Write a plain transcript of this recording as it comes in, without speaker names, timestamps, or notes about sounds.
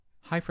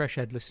Hi, Fresh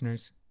Ed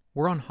listeners.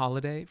 We're on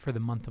holiday for the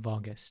month of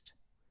August.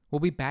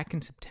 We'll be back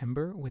in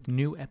September with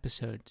new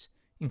episodes,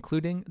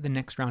 including the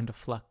next round of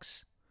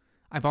Flux.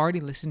 I've already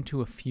listened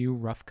to a few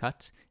rough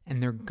cuts, and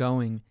they're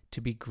going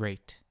to be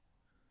great.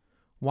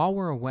 While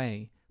we're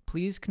away,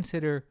 please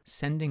consider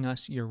sending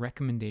us your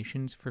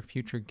recommendations for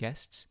future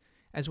guests,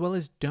 as well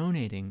as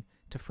donating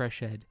to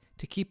Fresh Ed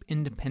to keep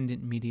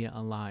independent media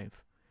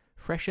alive.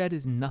 Fresh Ed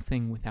is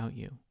nothing without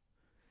you.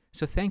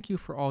 So thank you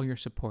for all your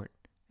support,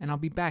 and I'll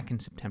be back in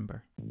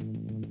September.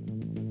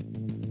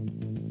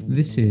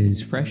 This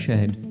is Fresh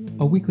Ed,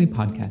 a weekly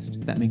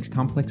podcast that makes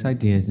complex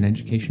ideas in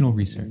educational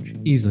research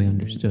easily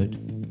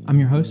understood. I'm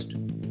your host,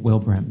 Will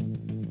Brehm.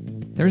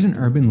 There's an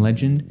urban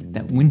legend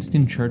that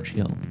Winston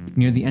Churchill,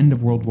 near the end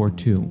of World War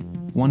II,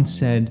 once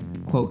said,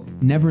 quote,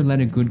 "Never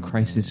let a good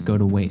crisis go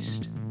to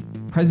waste."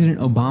 President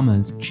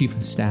Obama's chief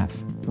of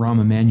staff,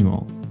 Rahm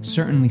Emanuel,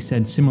 certainly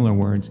said similar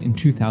words in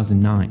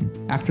 2009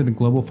 after the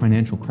global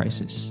financial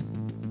crisis.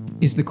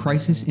 Is the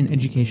crisis in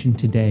education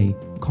today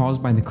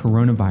caused by the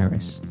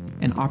coronavirus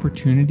an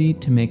opportunity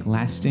to make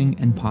lasting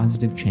and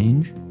positive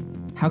change?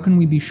 How can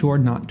we be sure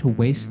not to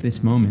waste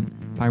this moment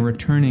by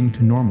returning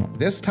to normal?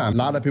 This time, a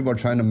lot of people are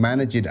trying to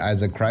manage it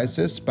as a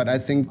crisis, but I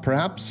think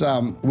perhaps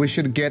we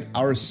should get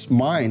our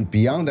mind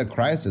beyond the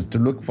crisis to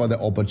look for the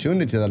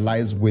opportunity that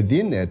lies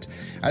within it.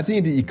 I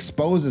think it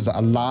exposes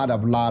a lot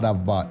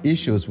of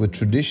issues with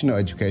traditional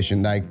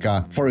education. Like,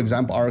 for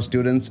example, our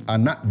students are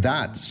not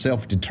that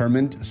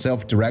self-determined,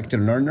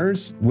 self-directed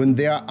learners. When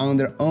they are on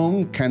their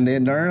own, can they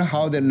learn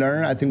how they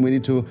learn? I think we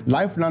need to,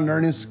 lifelong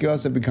learning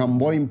skills have become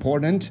more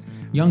important.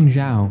 Yang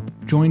Zhao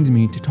joined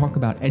me to talk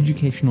about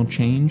educational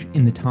change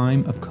in the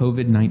time of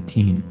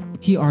COVID-19.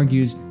 He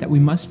argues that we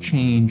must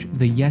change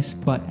the yes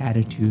but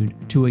attitude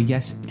to a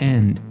yes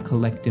and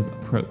collective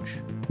approach.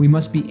 We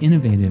must be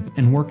innovative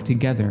and work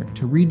together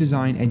to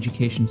redesign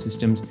education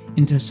systems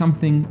into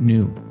something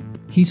new.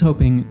 He's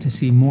hoping to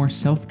see more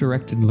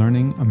self-directed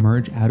learning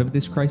emerge out of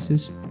this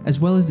crisis, as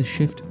well as a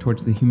shift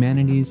towards the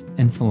humanities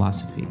and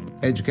philosophy.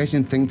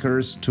 Education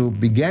thinkers to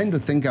begin to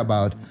think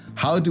about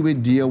how do we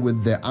deal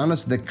with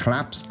the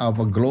collapse of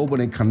a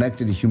globally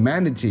connected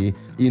humanity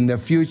in the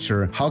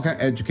future? How can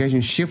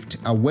education shift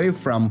away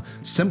from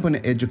simply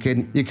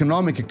educating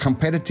economic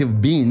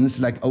competitive beings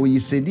like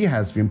OECD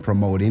has been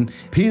promoting?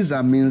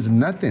 PISA means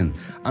nothing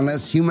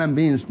unless human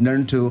beings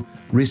learn to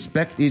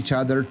respect each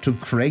other, to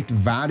create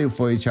value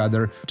for each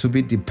other, to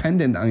be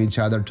dependent on each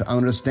other, to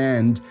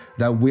understand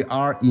that we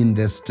are in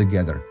this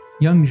together.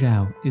 Yang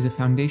Zhao is a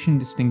Foundation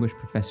Distinguished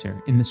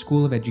Professor in the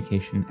School of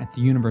Education at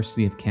the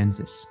University of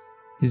Kansas.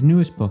 His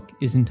newest book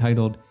is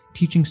entitled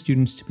Teaching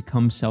Students to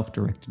Become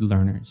Self-Directed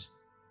Learners.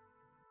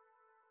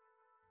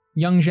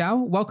 Yang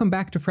Zhao, welcome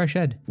back to Fresh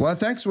Ed. Well,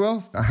 thanks,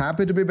 Will.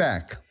 Happy to be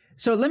back.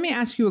 So let me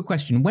ask you a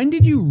question. When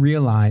did you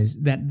realize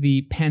that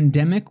the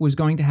pandemic was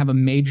going to have a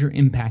major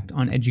impact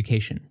on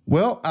education?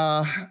 Well,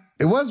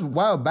 it was a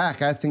while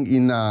back. I think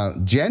in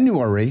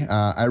January,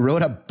 I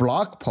wrote a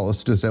blog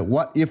post to say,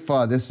 what if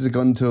this is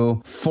going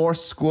to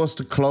force schools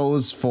to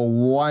close for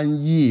 1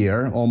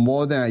 year or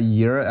more than a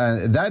year?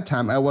 And at that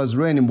time, I was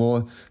really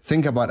more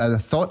thinking about it as a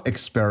thought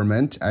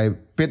experiment. I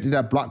put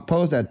that blog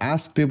post and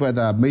asked people at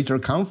a major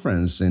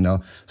conference, So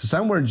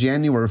somewhere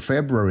January,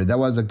 February, that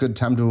was a good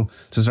time to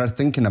start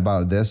thinking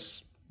about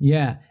this.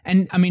 Yeah.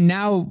 And I mean,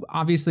 now,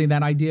 obviously,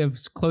 that idea of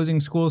closing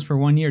schools for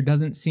 1 year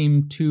doesn't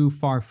seem too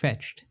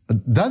far-fetched.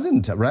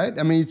 Doesn't, right?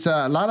 I mean, it's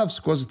a lot of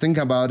schools think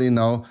about,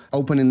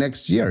 opening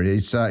next year.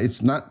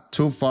 It's not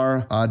too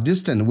far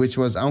distant, which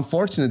was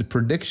unfortunate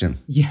prediction.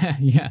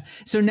 Yeah.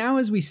 So now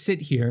as we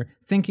sit here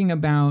thinking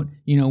about,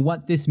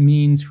 what this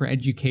means for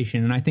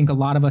education, and I think a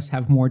lot of us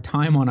have more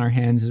time on our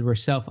hands as we're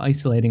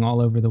self-isolating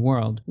all over the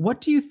world. What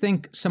do you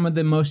think some of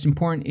the most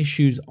important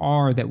issues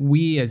are that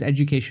we as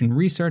education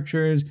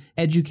researchers,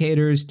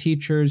 educators,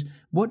 teachers,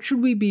 what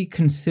should we be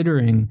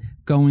considering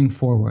going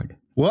forward?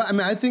 Well, I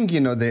mean, I think,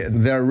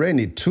 there are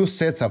really two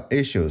sets of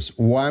issues.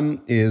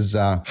 One is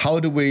how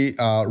do we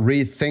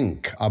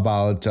rethink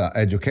about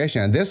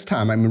education? And this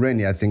time, I mean,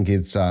 really, I think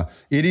it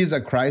is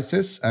a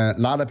crisis. A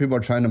lot of people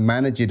are trying to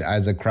manage it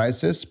as a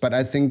crisis. But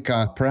I think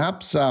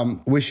perhaps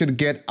we should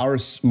get our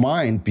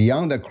mind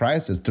beyond the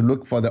crisis to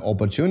look for the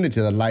opportunity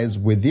that lies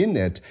within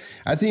it.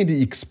 I think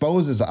it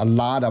exposes a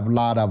lot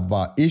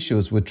of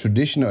issues with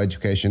traditional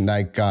education.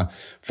 Like,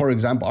 for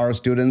example, our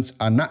students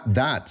are not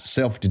that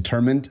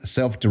self-determined,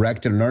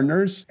 self-directed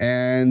learners,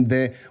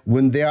 and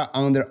when they are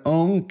on their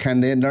own, can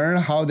they learn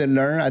how they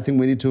learn? I think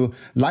we need to,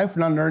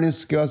 lifelong learning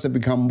skills have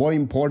become more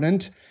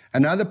important.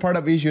 Another part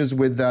of issues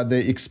with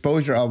the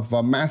exposure of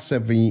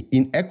massive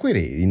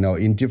inequity,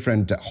 in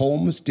different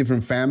homes,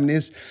 different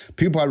families.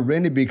 People are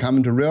really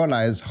becoming to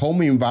realize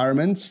home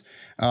environments,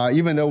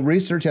 even though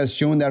research has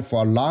shown that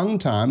for a long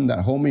time that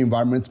home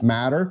environments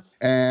matter,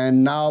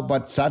 And now,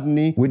 but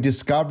suddenly we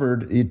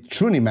discovered it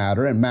truly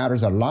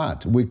matters a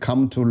lot. We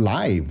come to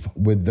live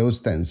with those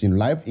things,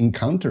 live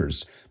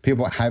encounters.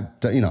 People have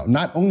to,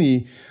 not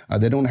only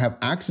they don't have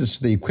access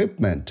to the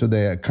equipment, to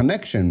the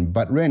connection,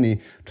 but really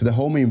to the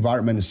home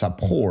environment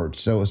support.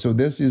 So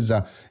this is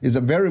a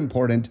very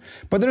important.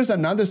 But there's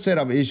another set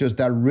of issues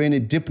that really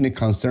deeply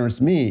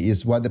concerns me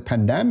is what the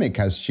pandemic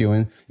has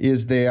shown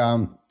is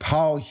the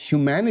how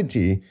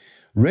humanity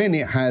really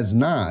has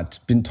not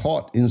been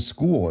taught in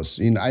schools.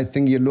 I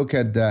think you look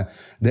at the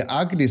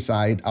ugly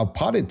side of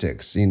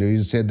politics.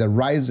 You said the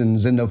rise in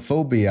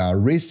xenophobia,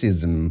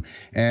 racism,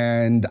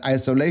 and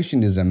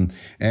isolationism,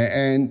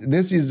 and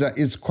this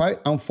is quite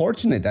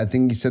unfortunate. I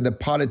think you said the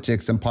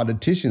politics and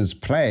politicians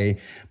play,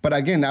 but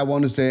again, I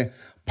want to say,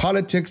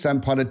 politics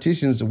and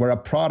politicians were a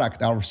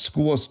product of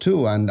schools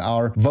too, and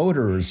our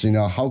voters,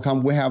 how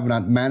come we have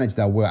not managed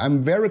that well?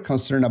 I'm very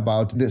concerned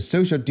about the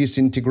social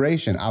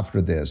disintegration after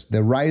this,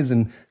 the rise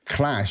in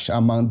clash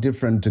among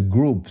different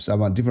groups,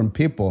 among different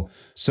people.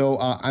 So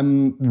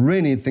I'm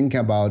really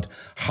thinking about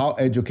how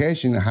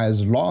education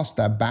has lost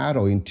that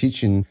battle in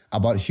teaching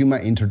about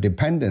human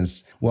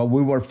interdependence. Well,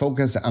 we were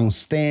focused on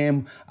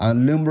STEM,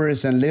 on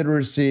numeracy and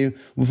literacy.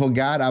 We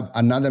forgot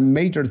another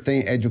major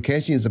thing.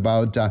 Education is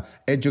about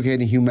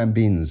educating human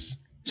beings.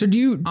 So do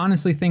you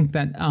honestly think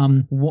that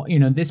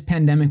this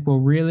pandemic will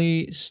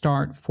really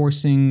start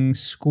forcing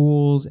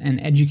schools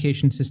and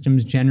education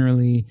systems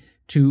generally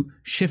to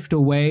shift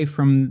away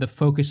from the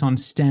focus on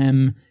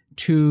STEM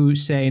to,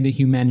 say, the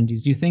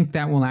humanities? Do you think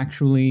that will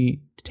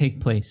actually take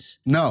place?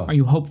 No. Are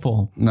you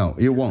hopeful? No,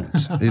 it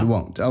won't. It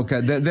won't.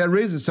 Okay. The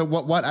reason, so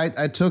what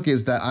I took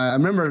is that I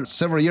remember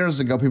several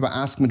years ago, people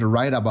asked me to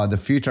write about the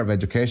future of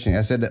education.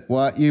 I said,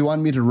 well, you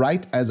want me to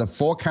write as a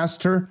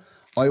forecaster,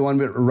 or you want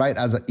me to write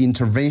as an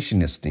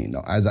interventionist,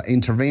 as an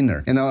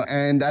intervener,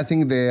 and I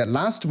think the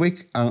last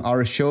week on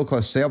our show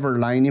called Silver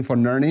Lining for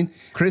Learning,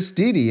 Chris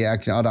Dede,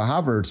 actually out of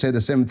Harvard, said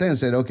the same thing,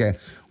 said, okay,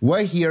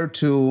 we're here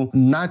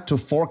not to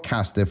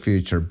forecast the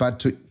future, but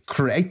to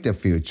create the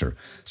future.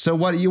 So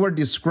what you were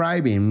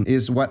describing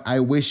is what I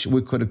wish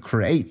we could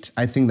create.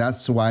 I think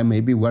that's why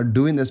maybe we're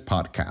doing this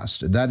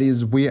podcast. That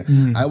is,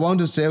 I want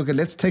to say, okay,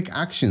 let's take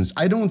actions.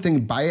 I don't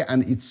think by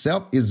and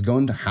itself is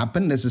going to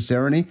happen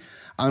necessarily,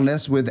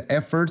 unless with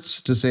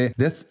efforts to say,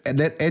 let's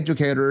let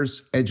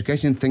educators,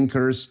 education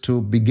thinkers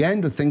to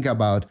begin to think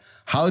about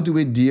how do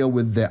we deal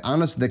with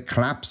the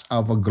collapse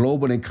of a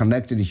globally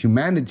connected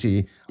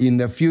humanity in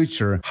the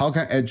future? How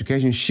can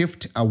education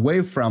shift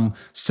away from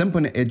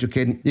simply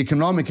educating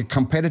economic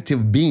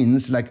competitive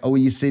beings like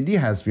OECD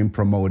has been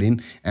promoting?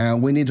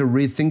 And we need to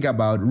rethink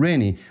about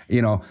really,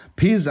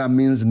 PISA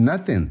means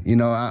nothing.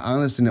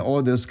 Honestly,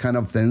 all those kind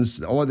of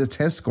things, all the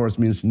test scores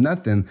means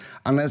nothing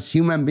unless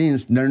human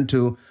beings learn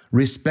to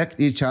respect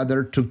each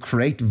other, to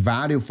create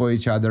value for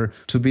each other,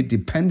 to be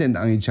dependent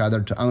on each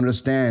other, to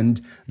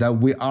understand that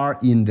we are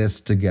in this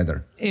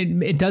together.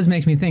 It does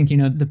make me think,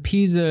 the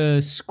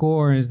PISA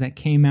scores that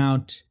came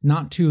out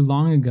not too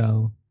long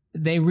ago,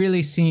 they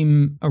really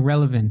seem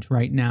irrelevant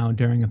right now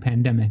during a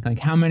pandemic. Like,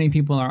 how many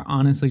people are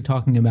honestly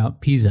talking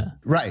about PISA?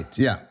 Right.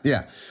 Yeah.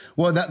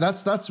 Well,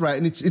 that's right,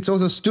 and it's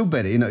also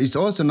stupid. It's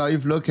also, now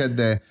if you look at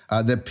the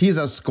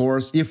PISA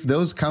scores, if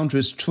those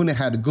countries truly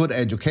had good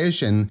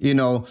education,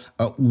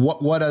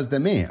 what does that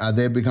mean? Are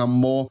they become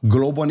more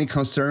globally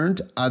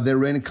concerned? Are they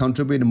really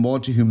contributing more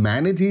to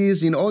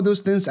humanities? All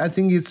those things. I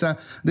think it's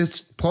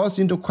this calls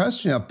into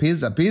question of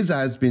PISA. PISA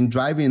has been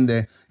driving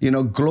the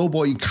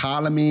global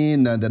economy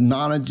and the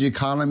knowledge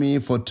economy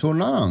for too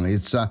long.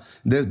 It's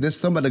there's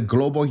some of the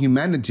global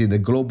humanity, the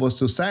global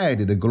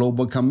society, the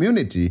global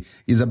community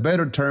is a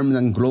better term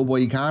than global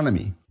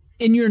economy.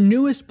 In your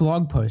newest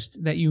blog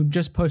post that you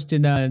just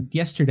posted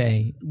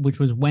yesterday, which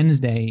was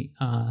Wednesday,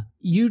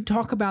 you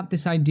talk about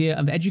this idea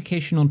of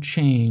educational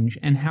change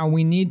and how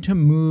we need to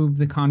move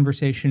the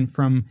conversation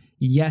from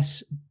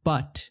yes,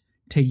 but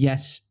to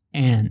yes,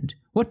 and.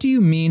 What do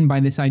you mean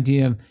by this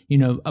idea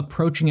of,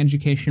 approaching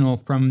educational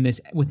from this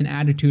with an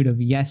attitude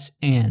of yes,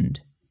 and?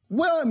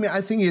 Well,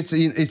 I think it's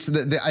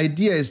the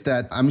idea is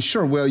that I'm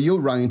sure, you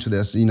run into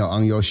this,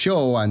 on your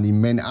show and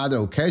in many other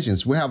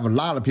occasions. We have a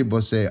lot of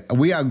people say,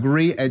 we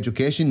agree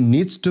education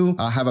needs to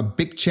have a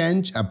big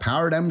change, a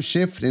paradigm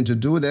shift and to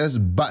do this,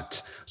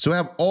 but. So we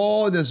have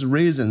all these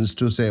reasons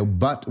to say,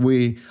 but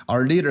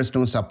our leaders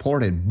don't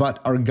support it, but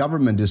our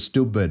government is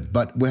stupid,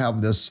 but we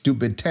have the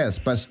stupid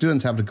test, but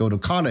students have to go to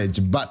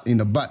college, but we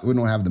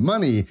don't have the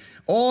money.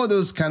 All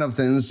those kind of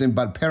things,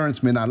 but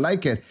parents may not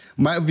like it.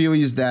 My view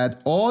is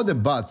that all the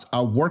buts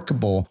are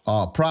workable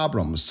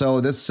problems. So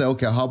let's say,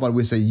 okay, how about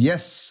we say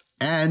yes,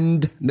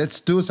 and let's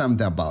do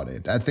something about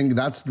it. I think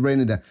that's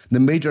really the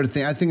major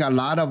thing. I think a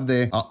lot of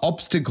the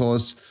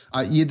obstacles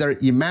are either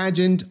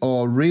imagined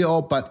or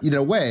real, but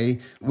either way,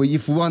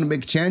 if we want to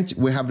make change,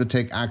 we have to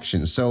take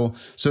action. So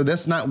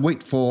let's not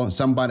wait for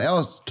somebody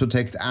else to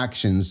take the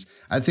actions.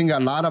 I think a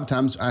lot of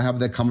times I have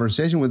the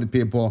conversation with the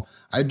people.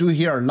 I do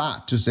hear a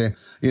lot to say,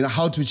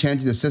 how to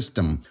change the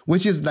system,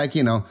 which is like,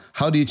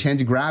 how do you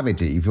change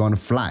gravity if you want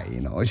to fly?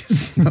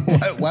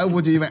 Why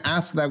would you even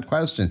ask that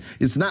question?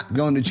 It's not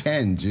going to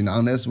change,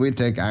 unless we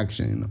take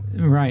action.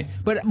 Right.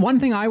 But one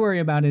thing I worry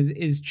about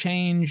is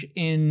change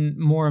in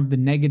more of the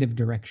negative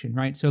direction,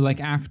 right? So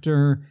like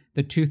after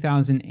the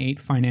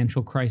 2008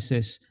 financial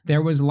crisis,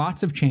 there was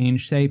lots of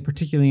change, say,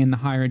 particularly in the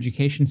higher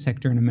education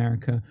sector in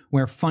America,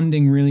 where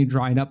funding really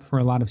dried up for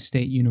a lot of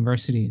state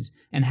universities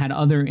and had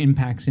other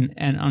impacts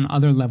and on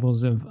other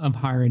levels of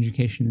higher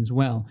education as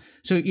well.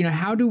 So,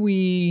 how do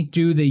we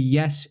do the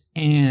yes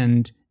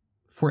and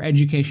for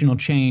educational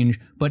change,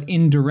 but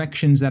in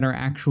directions that are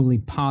actually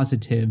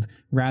positive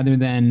rather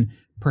than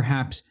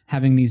perhaps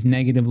having these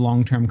negative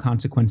long-term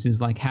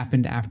consequences like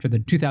happened after the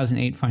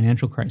 2008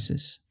 financial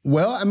crisis?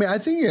 Well, I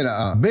think in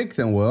a big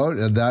thing,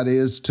 that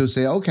is to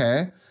say,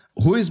 okay,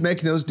 who is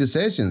making those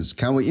decisions?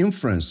 Can we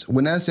influence?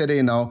 When I said,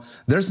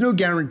 there's no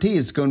guarantee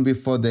it's going to be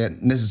for the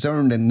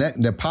necessarily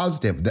the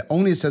positive. The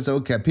only says,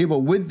 okay,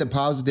 people with the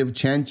positive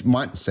change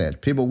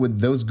mindset, people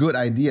with those good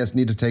ideas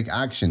need to take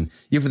action.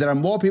 If there are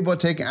more people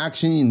taking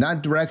action in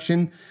that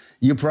direction,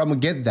 you probably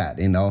get that,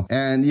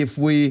 And if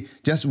we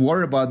just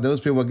worry about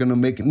those people are going to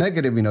make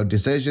negative,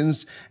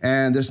 decisions,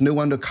 and there's no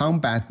one to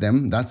combat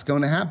them, that's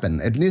going to happen.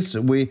 At least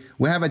we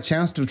have a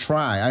chance to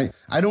try.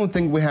 I don't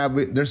think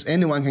there's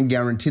anyone can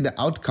guarantee the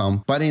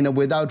outcome, but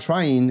without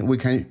trying, we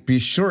can be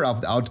sure of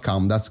the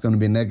outcome that's going to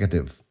be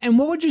negative. And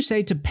what would you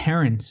say to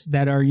parents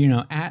that are,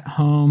 at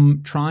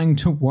home trying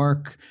to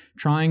work,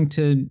 trying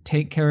to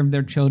take care of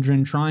their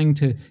children, trying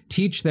to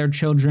teach their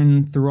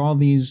children through all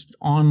these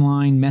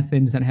online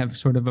methods that have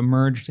sort of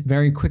emerged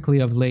very quickly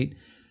of late?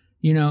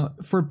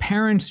 For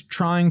parents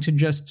trying to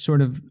just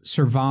sort of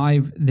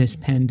survive this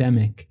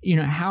pandemic,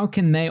 how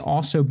can they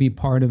also be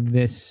part of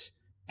this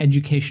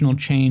educational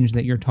change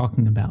that you're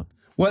talking about?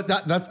 Well,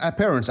 that's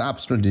parents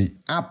absolutely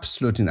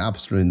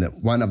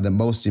one of the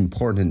most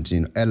important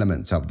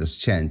elements of this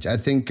change. I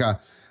think there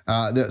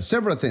are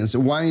several things.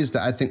 One is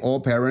that I think all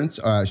parents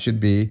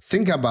should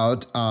think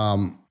about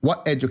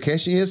what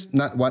education is,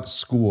 not what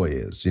school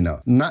is.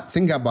 Not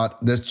think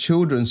about their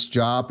children's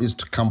job is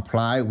to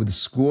comply with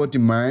school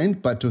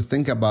demand, but to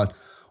think about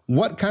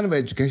what kind of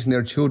education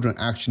their children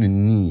actually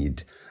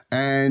need.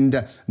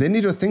 And they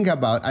need to think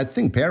about, I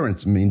think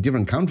parents in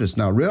different countries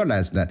now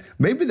realize that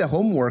maybe the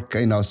homework,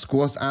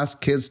 schools ask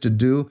kids to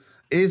do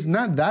is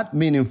not that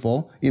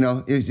meaningful.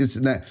 It's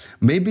that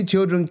maybe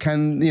children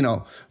can,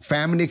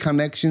 family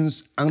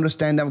connections,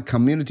 understand that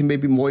community may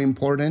be more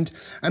important.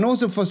 And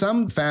also for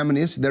some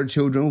families, their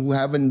children who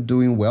haven't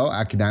doing well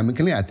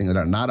academically, I think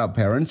there are not our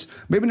parents,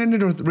 maybe they need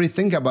to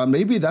rethink about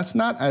maybe that's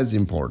not as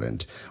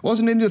important.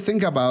 Also need to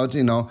think about,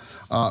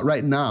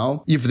 right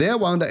now, if they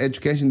want the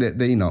education that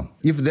they,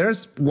 if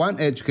there's one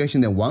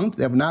education they want,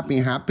 they have not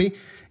been happy,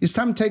 it's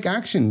time to take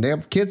action. They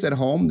have kids at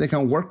home. They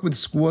can work with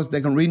schools.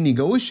 They can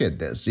renegotiate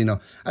this.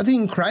 I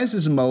think in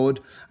crisis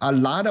mode, a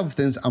lot of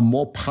things are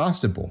more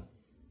possible.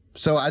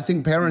 So I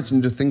think parents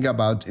need to think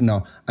about,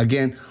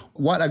 again,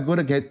 what a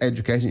good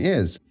education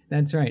is.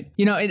 That's right.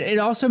 It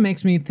also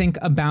makes me think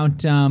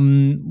about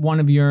one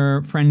of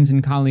your friends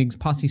and colleagues,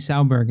 Pasi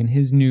Sauberg, and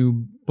his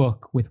new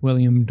book with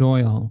William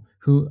Doyle,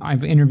 who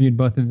I've interviewed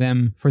both of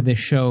them for this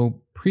show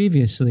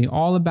previously,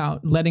 all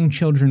about letting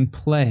children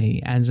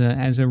play as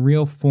a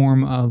real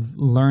form of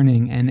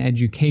learning and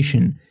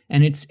education.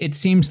 And it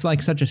seems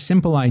like such a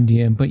simple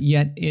idea, but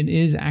yet it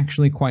is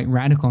actually quite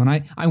radical.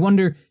 And I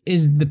wonder,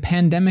 is the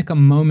pandemic a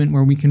moment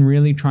where we can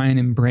really try and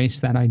embrace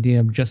that idea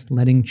of just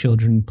letting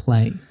children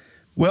play?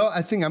 Well,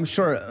 I'm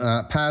sure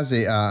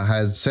Pasi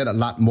has said a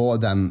lot more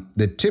than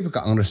the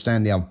typical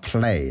understanding of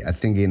play. I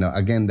think,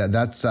 again,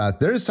 that's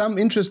there is some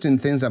interesting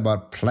things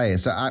about play.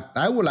 So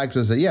I would like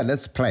to say, yeah,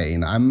 let's play.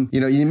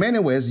 In many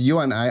ways, you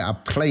and I are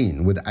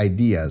playing with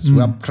ideas. We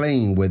are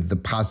playing with the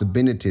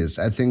possibilities.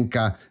 I think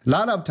a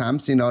lot of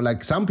times,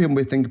 like some people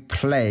may think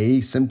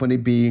play simply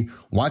be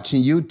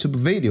watching YouTube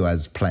video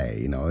as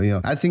play.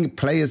 I think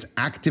play is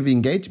active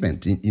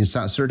engagement in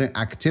certain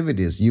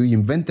activities. You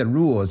invent the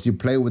rules, you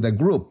play with a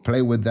group,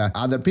 play with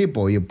other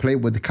people, you play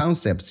with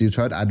concepts, you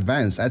try to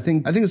advance. I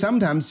think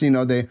sometimes,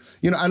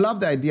 I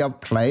love the idea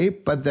of play,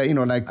 but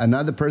like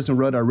another person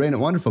wrote a really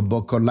wonderful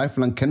book called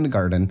Lifelong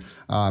Kindergarten,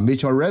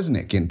 Mitchell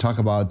Resnick, and talk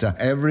about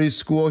every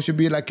school should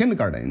be like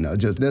kindergarten,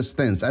 just these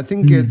things. I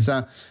think it's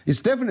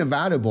definitely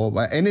valuable,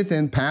 but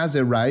anything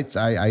Pasi writes,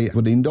 I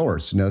would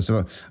endorse,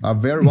 so a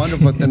very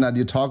wonderful thing that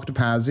you talk to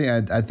Pasi,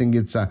 and I think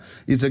it's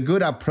a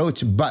good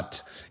approach,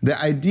 but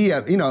the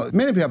idea,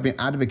 many people have been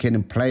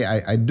advocating play.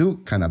 I do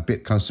kind of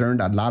bit concerned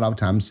a lot of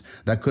times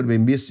that could be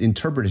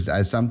misinterpreted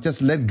as some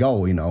just let go,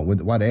 with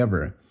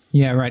whatever.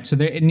 Yeah, right. So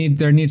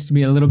there needs to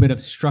be a little bit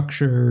of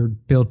structure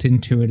built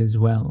into it as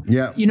well.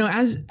 Yeah.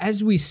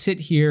 As we sit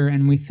here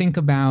and we think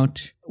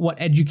about what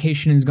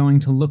education is going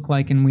to look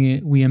like, and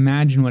we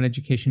imagine what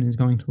education is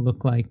going to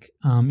look like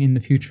in the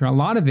future, a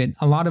lot of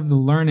the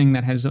learning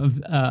that has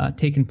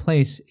taken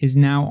place is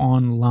now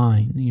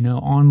online.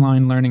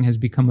 Online learning has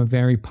become a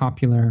very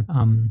popular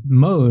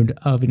mode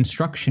of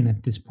instruction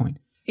at this point.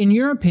 In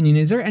your opinion,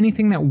 is there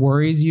anything that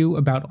worries you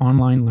about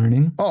online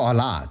learning? Oh, a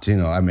lot.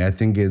 I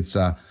think it's,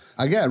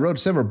 again, I wrote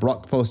several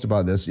blog posts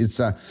about this. It's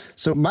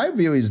so my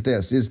view is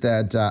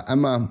that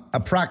I'm a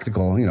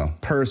practical,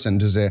 person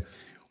to say,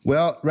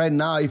 well, right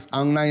now, if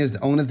online is the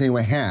only thing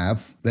we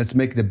have, let's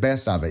make the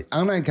best of it.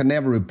 Online can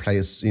never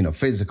replace,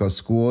 physical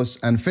schools,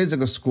 and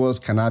physical schools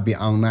cannot be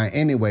online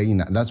anyway.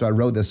 That's why I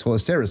wrote this whole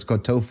series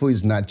called Tofu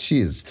is Not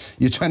Cheese.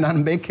 You try not to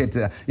make it,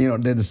 they're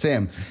the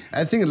same.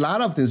 I think a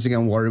lot of things you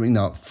can worry,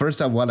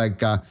 first of all,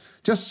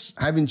 just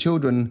having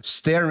children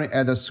staring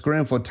at the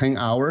screen for 10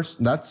 hours,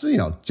 that's,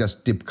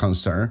 just deep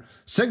concern.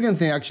 Second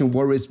thing actually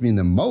worries me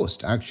the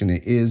most,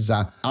 is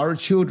our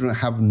children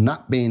have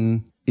not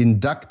been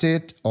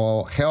inducted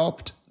or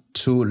helped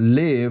to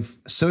live,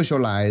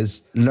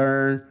 socialize,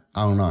 learn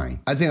online.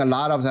 I think a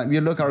lot of time,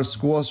 you look at our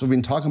schools, we've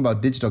been talking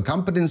about digital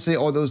competency,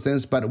 all those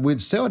things, but we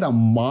seldom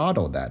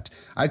model that.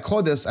 I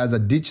call this as a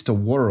digital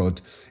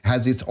world,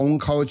 has its own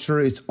culture,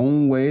 its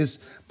own ways,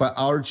 but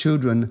our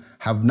children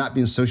have not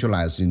been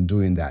socialized in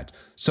doing that.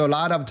 So a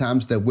lot of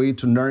times the way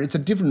to learn, it's a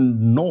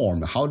different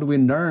norm. How do we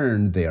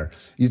learn there?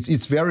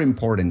 It's very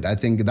important. I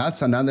think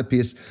that's another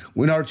piece.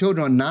 When our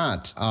children are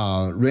not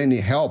really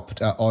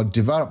helped or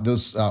develop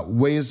those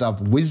ways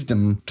of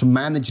wisdom to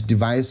manage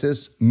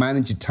devices,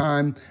 manage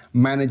time,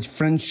 manage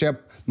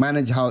friendship,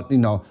 manage how,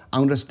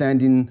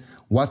 understanding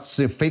what's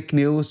fake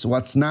news,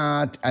 what's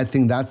not, I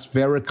think that's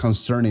very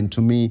concerning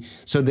to me.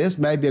 So this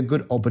may be a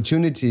good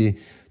opportunity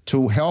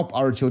to help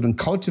our children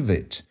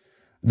cultivate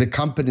the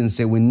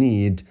competency we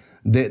need,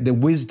 the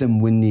wisdom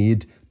we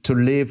need to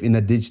live in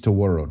a digital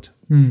world.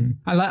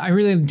 I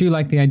really do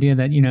like the idea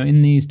that,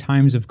 in these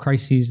times of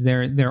crises,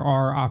 there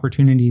are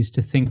opportunities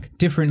to think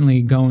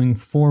differently going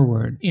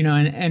forward.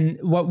 And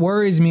what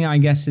worries me, I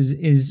guess,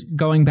 is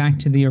going back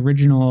to the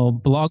original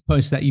blog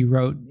post that you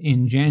wrote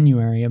in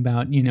January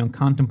about,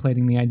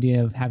 contemplating the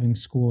idea of having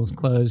schools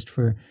closed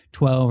for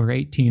 12 or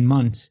 18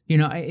 months.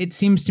 It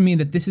seems to me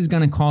that this is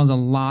going to cause a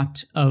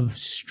lot of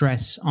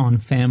stress on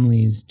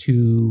families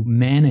to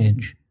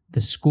manage the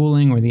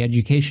schooling or the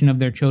education of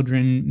their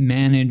children,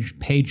 manage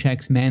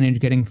paychecks, manage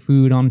getting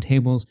food on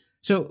tables.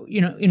 So,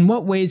 in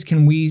what ways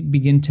can we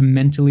begin to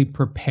mentally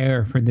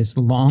prepare for this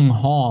long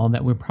haul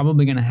that we're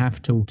probably going to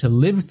have to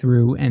live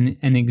through and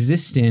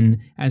exist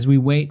in as we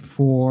wait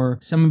for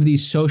some of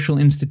these social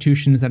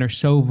institutions that are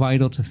so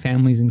vital to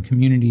families and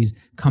communities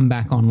come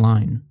back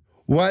online?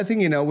 Well, I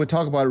think, we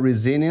talk about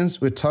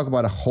resilience, we talk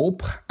about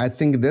hope. I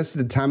think this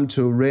is the time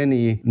to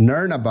really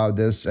learn about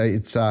this.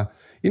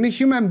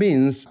 Human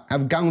beings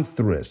have gone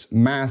through this,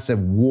 massive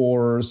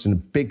wars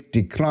and big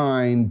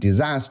decline,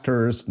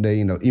 disasters,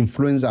 the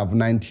influenza of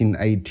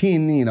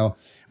 1918,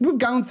 we've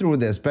gone through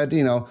this, but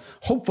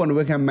hopefully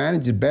we can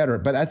manage it better.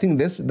 But I think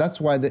that's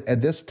why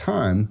at this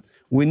time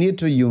we need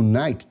to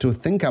unite to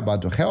think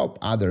about, to help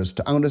others,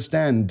 to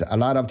understand a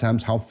lot of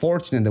times how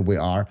fortunate we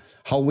are,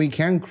 how we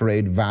can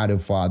create value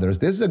for others.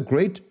 This is a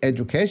great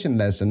education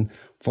lesson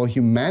for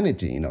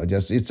humanity,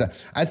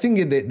 I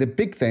think the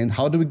big thing,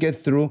 how do we get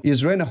through,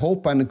 is really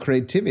hope and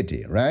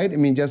creativity, right?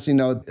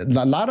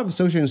 A lot of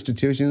social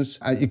institutions,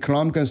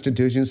 economic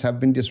institutions have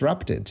been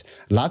disrupted.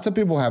 Lots of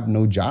people have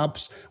no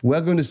jobs. We're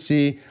going to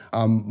see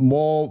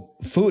more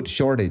food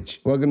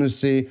shortage. We're going to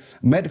see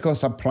medical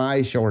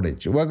supply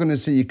shortage. We're going to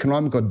see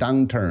economical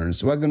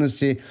downturns. We're going to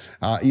see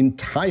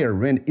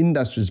entire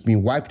industries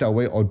being wiped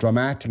away or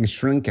dramatically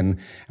shrinking.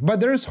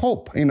 But there is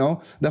hope,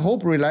 The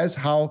hope relies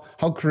how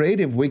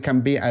creative we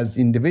can be as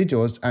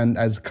individuals and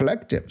as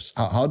collectives.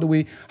 How do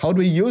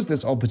we use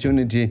this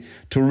opportunity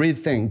to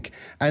rethink?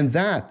 And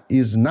that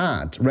is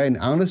not,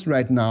 honestly,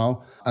 right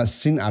now,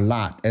 seen a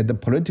lot at the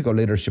political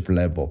leadership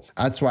level.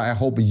 That's why I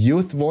hope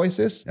youth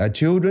voices,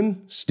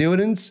 children,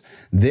 students,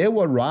 they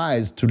will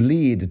rise to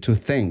lead, to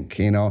think,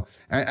 And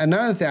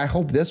another thing, I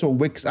hope this will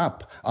wake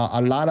up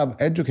a lot of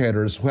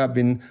educators who have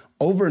been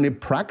overly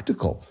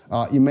practical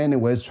in many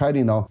ways,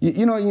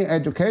 in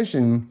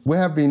education, we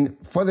have been,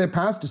 for the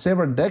past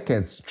several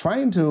decades,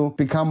 trying to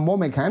become more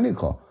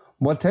mechanical,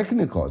 more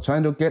technical,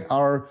 trying to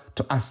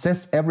to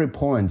assess every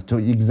point, to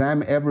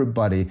examine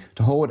everybody,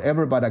 to hold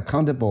everybody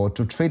accountable,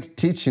 to treat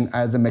teaching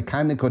as a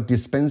mechanical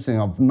dispensing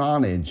of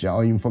knowledge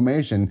or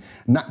information,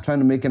 not trying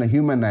to make it a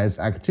humanized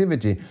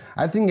activity.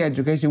 I think in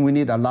education, we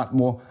need a lot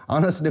more,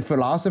 honestly,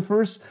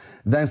 philosophers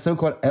than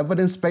so-called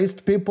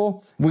evidence-based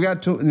people. We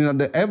got to,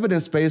 the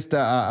evidence-based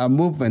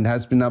movement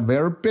has been a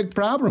very big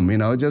problem,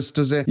 just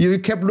to say, you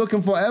kept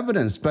looking for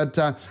evidence, but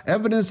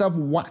evidence of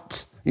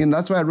what?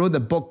 That's why I wrote the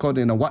book called,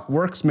 What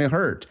Works May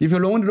Hurt. If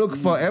you only look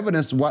for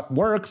evidence what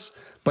works,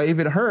 but if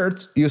it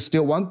hurts, you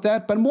still want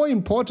that. But more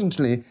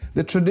importantly,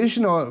 the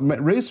traditional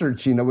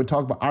research, we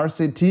talk about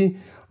RCT,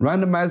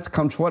 randomized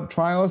controlled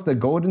trials, the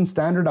golden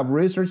standard of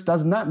research,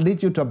 does not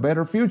lead you to a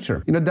better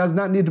future. Does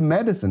not lead to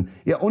medicine.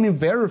 It only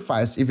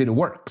verifies if it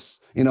works.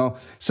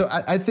 So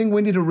I think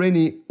we need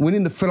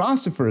the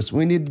philosophers,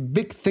 we need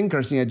big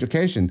thinkers in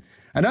education.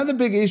 Another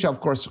big issue, of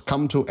course,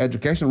 come to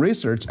education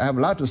research, I have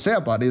a lot to say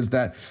about, is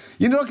that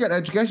you look at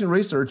education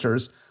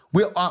researchers,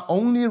 we are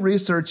only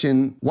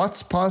researching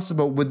what's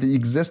possible with the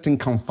existing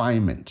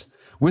confinement.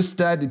 We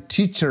study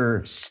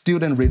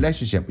teacher-student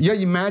relationship. You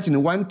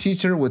imagine one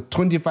teacher with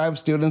 25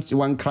 students in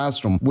one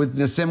classroom with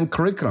the same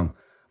curriculum.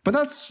 But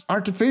that's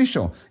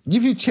artificial.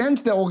 If you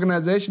change the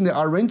organization,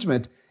 the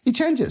arrangement, it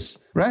changes,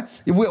 right?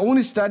 If we're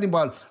only studying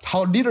about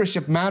how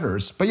leadership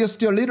matters, but you're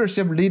still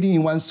leadership leading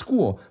in one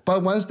school.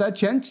 But once that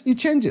changes, it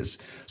changes.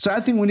 So I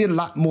think we need a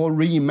lot more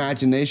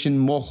reimagination,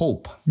 more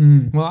hope.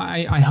 Well,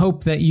 I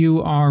hope that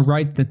you are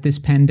right, that this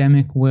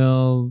pandemic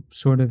will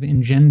sort of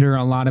engender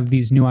a lot of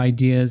these new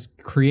ideas,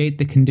 create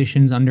the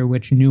conditions under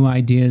which new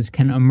ideas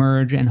can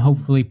emerge and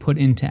hopefully put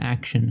into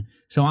action.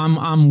 So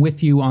I'm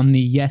with you on the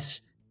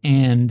yes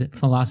and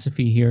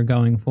philosophy here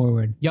going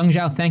forward. Young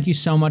Zhao, thank you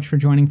so much for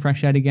joining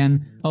Fresh Ed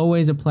again.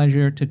 Always a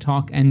pleasure to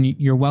talk, and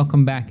you're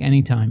welcome back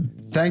anytime.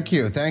 Thank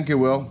you,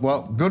 Will.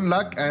 Well, good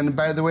luck. And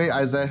by the way,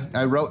 as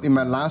I wrote in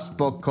my last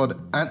book called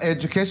An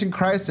Education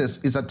Crisis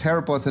is a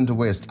Terrible Thing to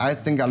Waste, I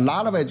think a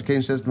lot of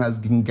education system has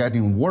been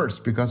getting worse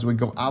because we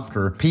go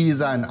after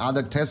PISA and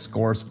other test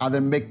scores, other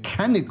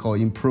mechanical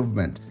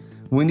improvement.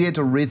 We need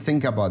to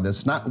rethink about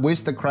this, not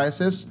waste the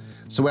crisis.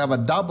 So we have a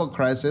double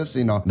crisis,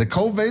 the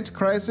COVID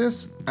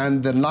crisis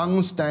and the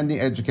long-standing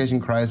education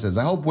crisis.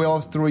 I hope,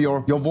 Will, through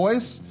your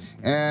voice,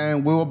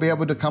 and we will be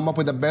able to come up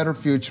with a better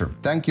future.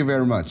 Thank you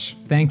very much.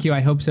 Thank you.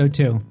 I hope so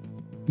too.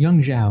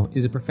 Young Zhao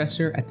is a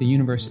professor at the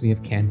University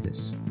of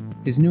Kansas.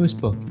 His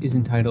newest book is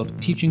entitled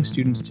Teaching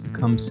Students to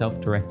Become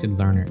Self-Directed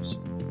Learners.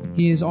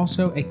 He is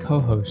also a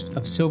co-host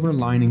of Silver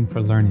Lining for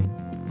Learning,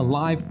 a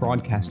live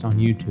broadcast on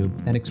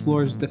YouTube that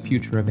explores the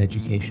future of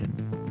education.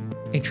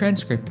 A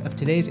transcript of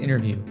today's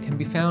interview can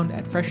be found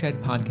at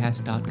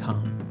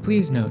freshedpodcast.com.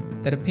 Please note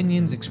that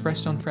opinions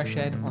expressed on Fresh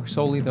Ed are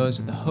solely those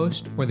of the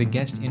host or the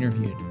guest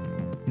interviewed,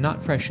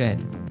 not Fresh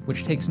Ed,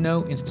 which takes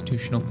no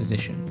institutional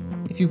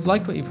position. If you've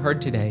liked what you've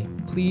heard today,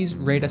 please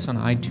rate us on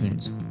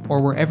iTunes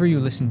or wherever you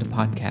listen to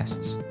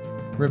podcasts.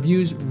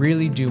 Reviews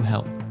really do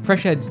help.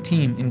 Fresh Ed's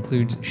team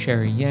includes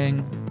Sherry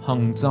Yang,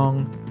 Hung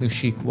Zong,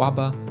 Lushik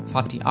Waba,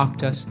 Fatih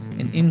Akhtas,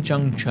 and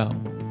In-Jung Cho.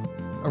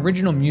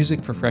 Original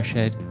music for Fresh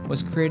Ed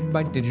was created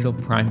by Digital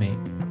Primate.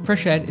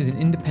 Fresh Ed is an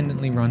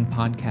independently run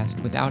podcast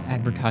without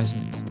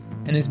advertisements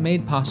and is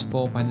made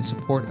possible by the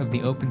support of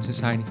the Open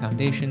Society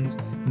Foundations,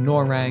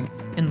 NORAG,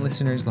 and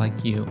listeners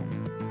like you.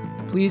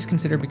 Please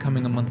consider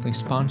becoming a monthly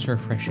sponsor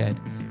of Fresh Ed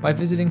by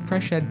visiting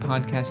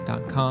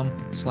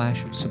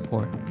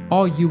freshedpodcast.com/support.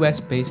 All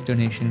US-based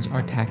donations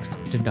are tax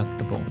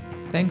deductible.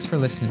 Thanks for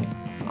listening.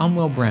 I'm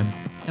Will Brem,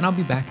 and I'll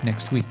be back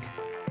next week.